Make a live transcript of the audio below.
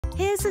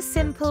Here's a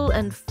simple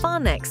and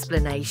fun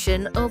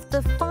explanation of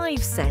the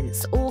 5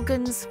 sense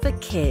organs for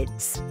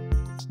kids.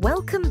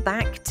 Welcome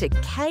back to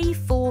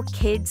K4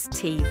 Kids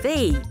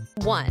TV.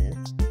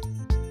 1.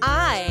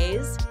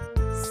 Eyes,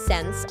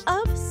 sense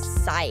of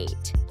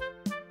sight.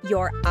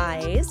 Your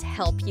eyes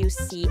help you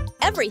see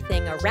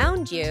everything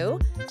around you,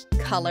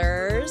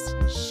 colors,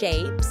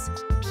 shapes,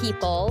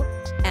 people,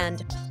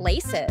 and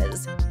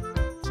places.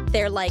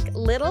 They're like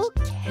little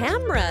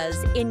cameras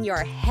in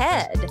your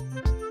head.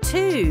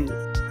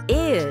 2.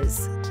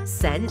 Ears,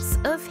 sense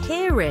of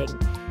hearing.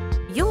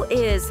 Your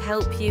ears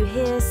help you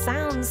hear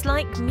sounds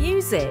like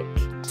music,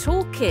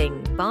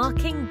 talking,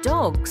 barking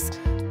dogs,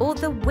 or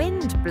the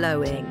wind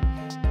blowing.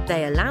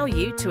 They allow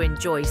you to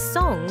enjoy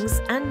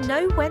songs and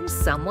know when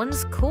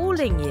someone's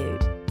calling you.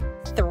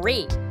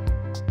 3.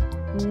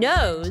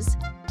 Nose,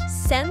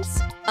 sense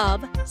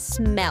of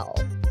smell.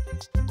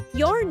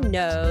 Your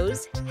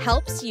nose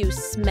helps you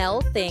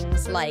smell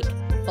things like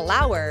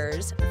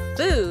flowers,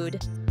 food,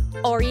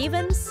 or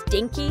even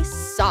stinky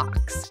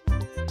socks.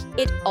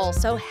 It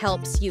also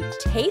helps you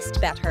taste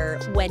better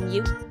when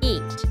you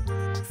eat.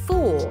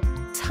 4.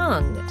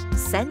 Tongue,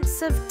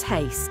 sense of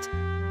taste.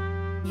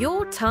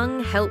 Your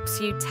tongue helps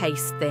you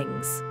taste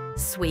things.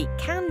 Sweet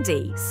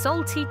candy,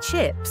 salty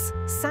chips,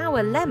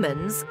 sour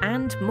lemons,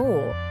 and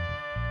more.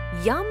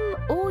 Yum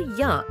or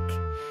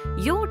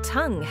yuck? Your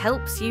tongue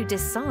helps you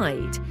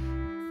decide.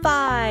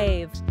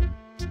 5.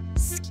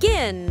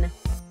 Skin,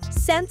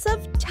 sense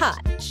of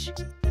touch.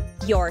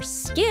 Your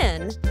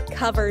skin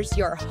covers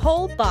your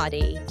whole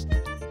body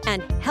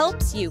and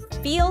helps you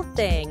feel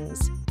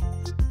things.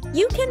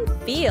 You can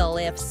feel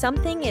if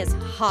something is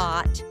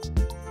hot,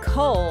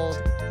 cold,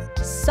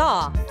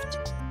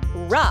 soft,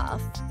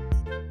 rough,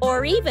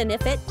 or even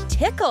if it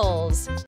tickles.